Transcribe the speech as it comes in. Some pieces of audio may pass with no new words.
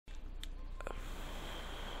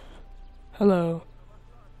Hello.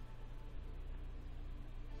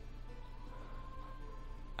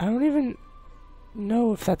 I don't even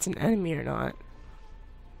know if that's an enemy or not.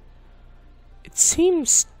 It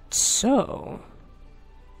seems so,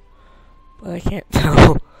 but I can't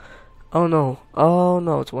tell. Oh no,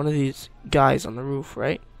 it's one of these guys on the roof,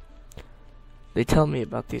 right? They tell me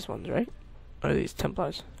about these ones, right? Or these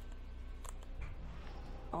Templars.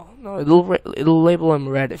 Oh no, it'll label him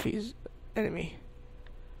red if he's enemy.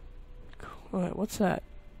 Alright, what's that?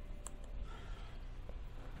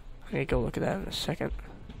 I need to go look at that in a second.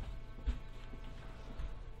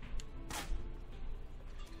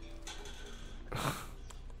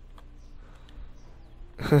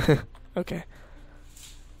 Okay.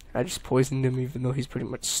 I just poisoned him even though he's pretty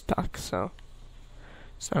much stuck, so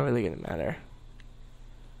it's not really gonna matter.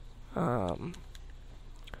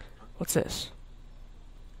 What's this?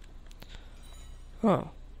 Oh.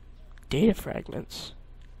 Data fragments.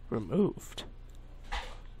 Removed.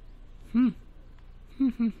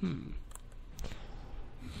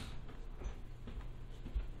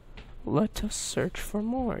 Let us search for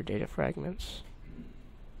more data fragments.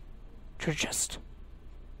 Just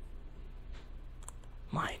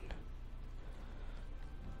mine.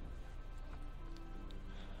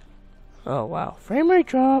 Oh wow, frame rate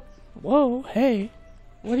drop. Whoa, hey,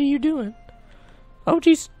 what are you doing? Oh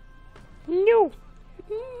jeez, no.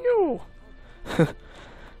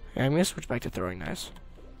 I'm gonna switch back to throwing knives.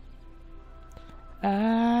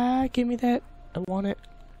 Give me that. I want it.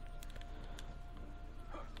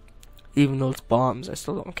 Even though it's bombs, I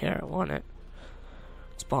still don't care. I want it.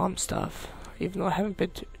 It's bomb stuff. Even though I haven't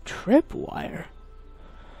been to tripwire.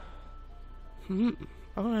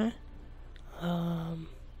 Okay.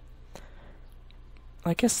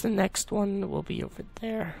 I guess the next one will be over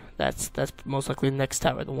there. That's most likely the next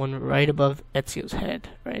tower, the one right above Ezio's head,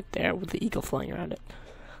 right there with the eagle flying around it.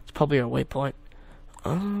 It's probably our waypoint.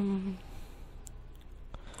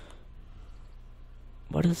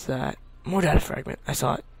 What is that? More data fragment. I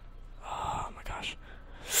saw it. Oh my gosh.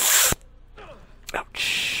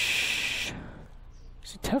 Ouch.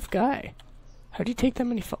 He's a tough guy. How do you take that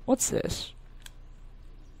many? What's this?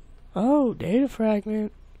 Oh, data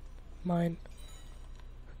fragment. Mine.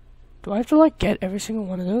 Do I have to like get every single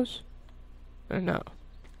one of those? Or no?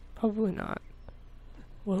 Probably not.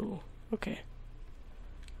 Whoa. Okay.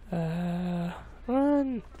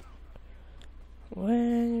 Run.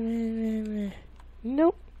 Wait.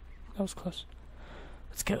 Nope. That was close.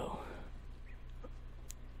 Let's go.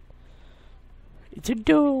 It's a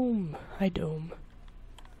dome. Hi, dome.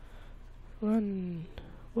 Run.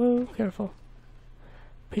 Whoa, careful.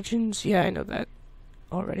 Pigeons. Yeah, I know that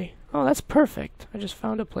already. Oh, that's perfect. I just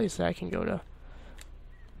found a place that I can go to.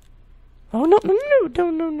 Oh, no.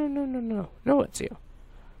 No, Ezio.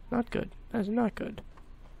 Not good. That's not good.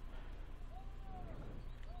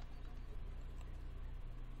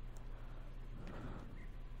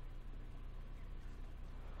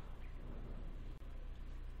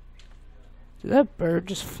 Did that bird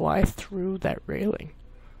just fly through that railing?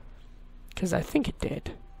 Because I think it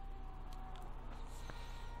did.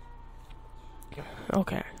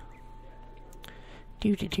 Okay.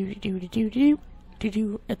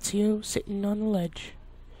 Ezio sitting on the ledge.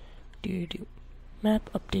 Map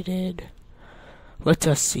updated. Let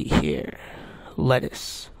us see here. Let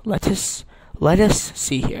us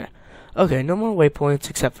see here. Okay, no more waypoints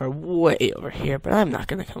except for way over here, but I'm not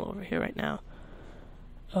gonna come over here right now.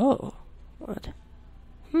 Oh, what?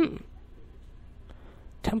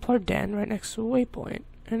 Templar Den right next to a waypoint.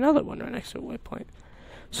 Another one right next to a waypoint.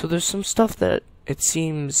 So there's some stuff that it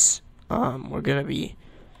seems we're gonna be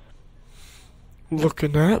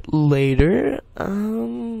looking at later.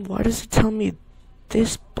 Why does it tell me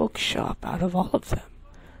this bookshop out of all of them?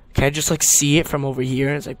 Can I just like see it from over here?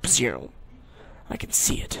 It's like 0. I can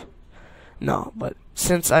see it. No, but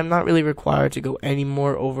since I'm not really required to go any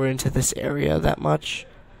more over into this area that much,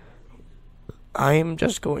 I'm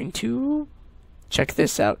just going to check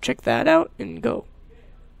this out, check that out, and go.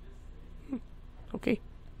 Okay.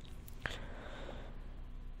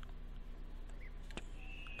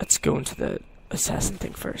 Let's go into the assassin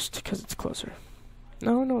thing first, because it's closer.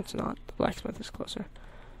 No, it's not. The blacksmith is closer.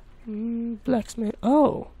 Blacksmith.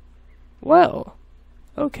 Oh. Well.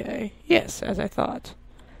 Okay. Yes, as I thought.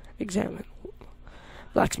 Examine.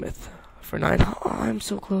 Blacksmith. For 9. Oh, I'm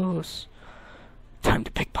so close. Time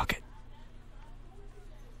to pickpocket.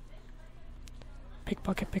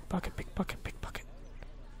 Pickpocket.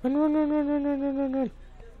 Run.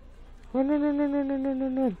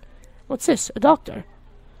 Run. What's this? A doctor?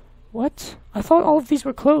 What? I thought all of these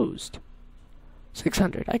were closed.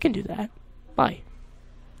 600. I can do that. Bye.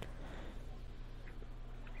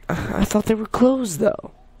 I I thought they were closed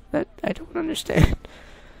though. That I don't understand.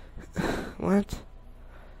 What?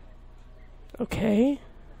 Okay.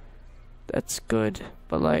 That's good,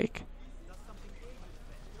 but like,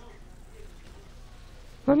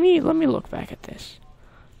 let me look back at this.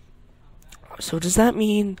 So does that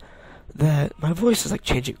mean that my voice is like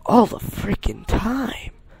changing all the freaking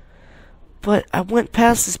time? But I went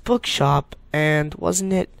past this bookshop and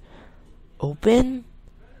wasn't it open?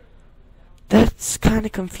 That's kind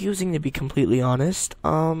of confusing, to be completely honest.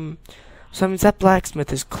 So that means that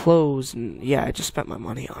blacksmith is closed, and yeah, I just spent my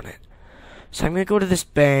money on it. So I'm gonna go to this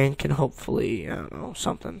bank and hopefully, I don't know,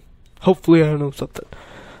 something. Hopefully, I don't know, something.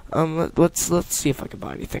 Let's see if I can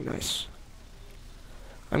buy anything nice.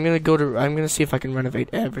 I'm gonna see if I can renovate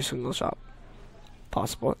every single shop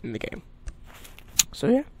possible in the game. So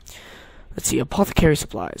yeah, let's see. Apothecary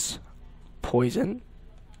supplies, poison.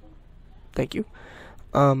 Thank you.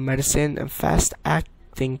 Medicine and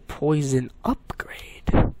fast-acting poison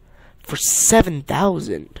upgrade for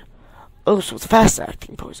 7,000. Oh, so it's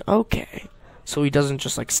fast-acting poison. Okay, so he doesn't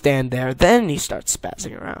just like stand there, then he starts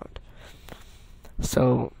spazzing around.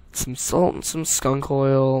 So some salt and some skunk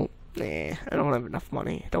oil. Nah, I don't have enough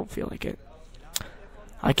money. I don't feel like it.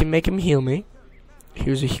 I can make him heal me.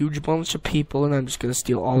 Here's a huge bunch of people, and I'm just gonna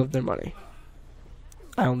steal all of their money.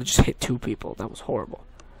 I only just hit 2 people. That was horrible.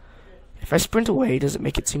 If I sprint away, does it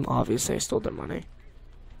make it seem obvious that I stole their money?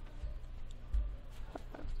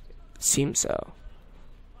 Seems so.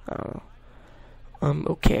 I don't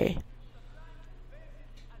know. Okay.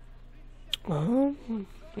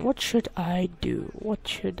 What should I do? What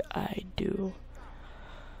should I do?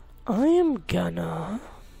 I am gonna...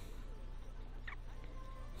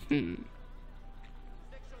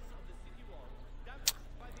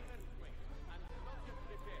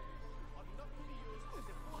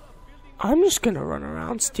 I'm just gonna run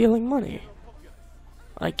around stealing money,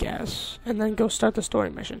 I guess, and then go start the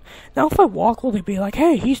story mission. Now if I walk, will they be like,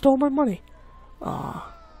 hey, he stole my money?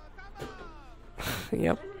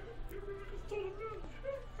 Yep.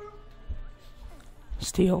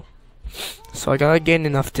 Steal. So I gotta gain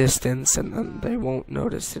enough distance, and then they won't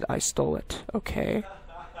notice that I stole it. Okay.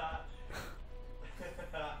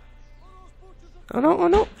 Oh no, oh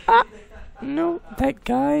no! Ah! No, that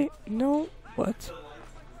guy, no, what?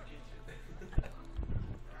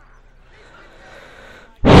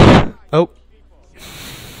 Oh.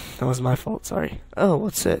 That was my fault, sorry. Oh,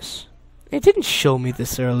 what's this? It didn't show me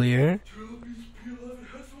this earlier.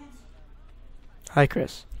 Hi,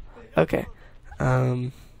 Chris. Okay.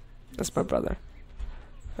 That's my brother.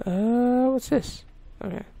 What's this?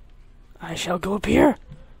 Okay. I shall go up here.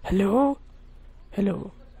 Hello?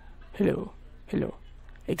 Hello. Hello. Hello.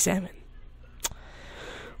 Examine.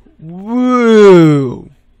 Whoa!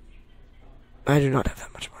 I do not have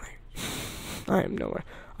that much money. I am nowhere.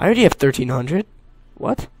 I already have 1,300.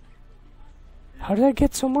 What? How did I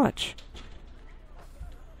get so much?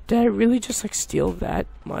 Did I really just like steal that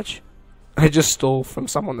much? I just stole from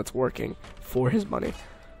someone that's working for his money.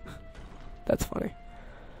 That's funny.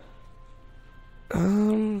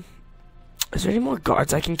 Is there any more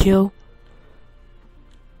guards I can kill?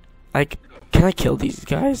 Like, can I kill these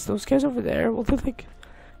guys? Those guys over there? Well, they're like...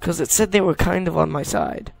 Because it said they were kind of on my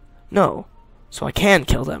side. No. So I can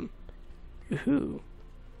kill them. Woohoo.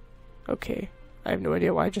 Okay. I have no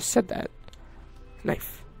idea why I just said that.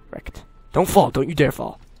 Knife. Wrecked. Don't fall. Don't you dare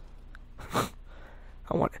fall.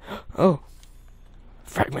 I want it. Oh.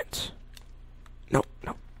 Fragment. No,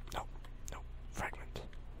 no, no, no. Fragment.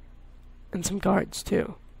 And some guards,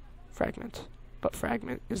 too. Fragment. But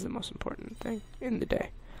fragment is the most important thing in the day.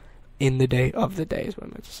 In the day of the day is what I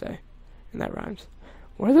meant to say. And that rhymes.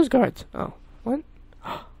 Where are those guards? Oh. What?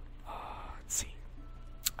 Oh, let's see.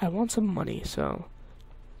 I want some money, so...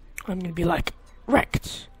 I'm gonna be like,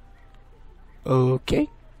 wrecked. Okay.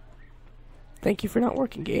 Thank you for not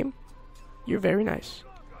working, game. You're very nice.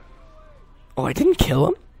 Oh, I didn't kill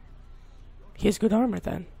him? He has good armor,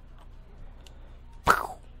 then.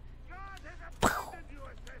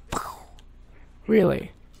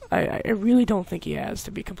 Really? I really don't think he has,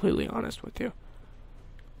 to be completely honest with you.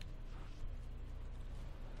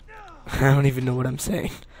 I don't even know what I'm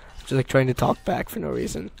saying. I'm just like trying to talk back for no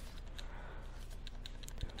reason.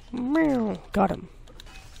 Meow. Got him.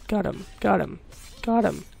 Got him. Got him. Got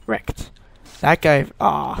him. Wrecked. That guy.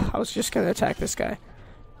 I was just gonna attack this guy.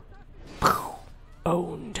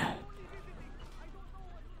 Owned.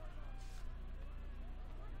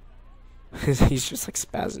 He's just like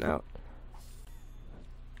spazzing out.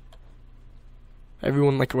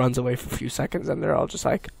 Everyone like runs away for a few seconds and they're all just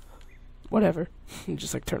like, whatever. And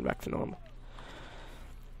just like turn back to normal.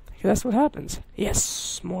 That's what happens.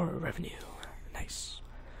 Yes, more revenue. Nice.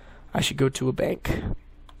 I should go to a bank.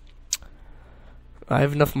 I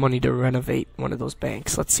have enough money to renovate one of those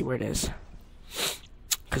banks. Let's see where it is.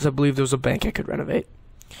 Because I believe there was a bank I could renovate.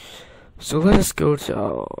 So let us go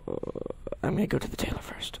to... I'm going to go to the tailor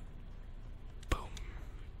first. Boom.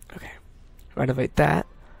 Okay. Renovate that.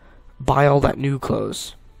 Buy all that new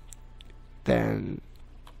clothes. Then...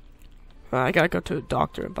 I got to go to a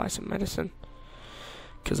doctor and buy some medicine.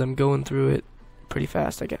 Because I'm going through it pretty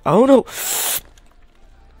fast, I guess. Oh, no!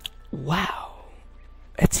 Wow.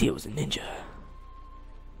 Ezio was a ninja.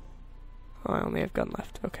 Oh, I only have gun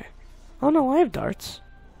left. Okay. Oh, no, I have darts.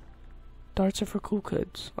 Darts are for cool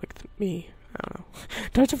kids like me. I don't know.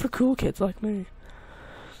 Darts are for cool kids like me.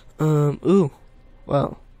 Ooh.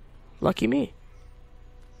 Well, lucky me.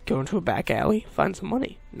 Go into a back alley, find some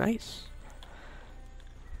money. Nice.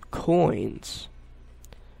 Coins.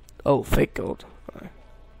 Oh, fake gold.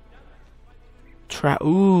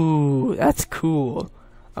 Ooh, that's cool.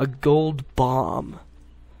 A gold bomb.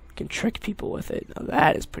 You can trick people with it. Now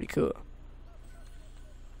that is pretty cool.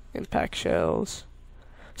 Impact shells.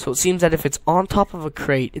 So it seems that if it's on top of a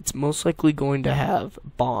crate, it's most likely going to have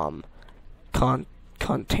bomb if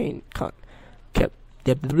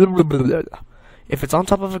it's on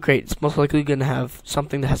top of a crate, it's most likely going to have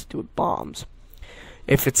something that has to do with bombs.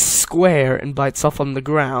 If it's square and by itself on the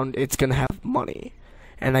ground, it's going to have money.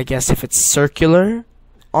 And I guess if it's circular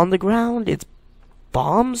on the ground, it's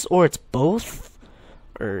bombs, or it's both?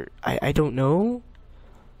 Or, I don't know.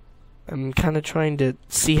 I'm kind of trying to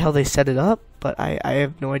see how they set it up, but I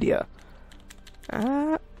have no idea.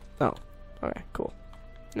 Oh, okay, cool.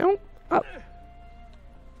 No, up.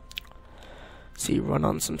 See, run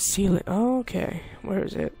on some ceiling. Oh, okay, where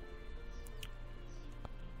is it?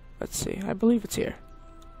 Let's see, I believe it's here.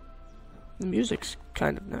 The music's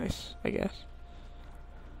kind of nice, I guess.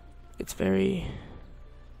 It's very...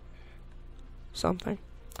 something.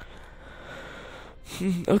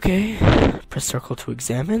 Okay, press circle to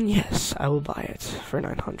examine. Yes, I will buy it for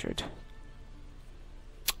 900.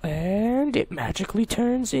 And it magically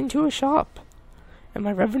turns into a shop. And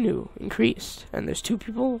my revenue increased. And there's 2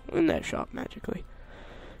 people in that shop magically.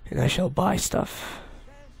 And I shall buy stuff.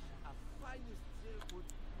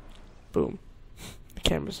 Boom. The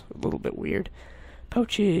camera's a little bit weird.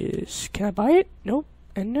 Pouches. Can I buy it? Nope.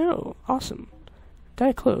 And no. Awesome.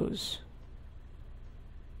 Die clothes.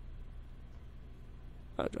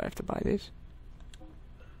 Oh, do I have to buy these?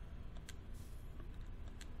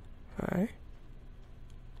 Alright.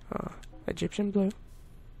 Egyptian blue.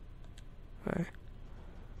 Alright.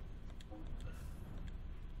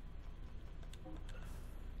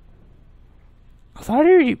 I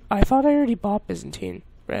thought I already bought Byzantine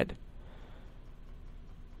red.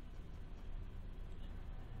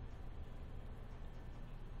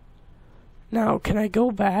 Now, can I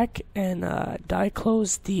go back and dye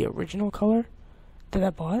clothes the original color that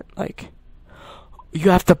I bought? Like,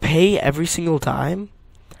 you have to pay every single time?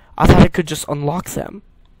 I thought I could just unlock them.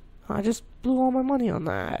 I just blew all my money on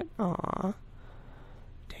that. Aw.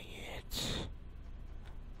 Dang it.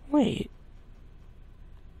 Wait.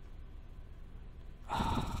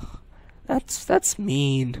 That's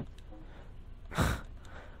mean.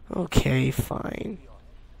 Okay, fine.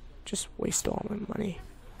 Just waste all my money.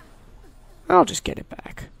 I'll just get it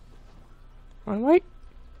back. Alright?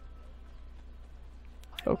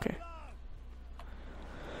 Okay.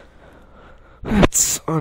 That's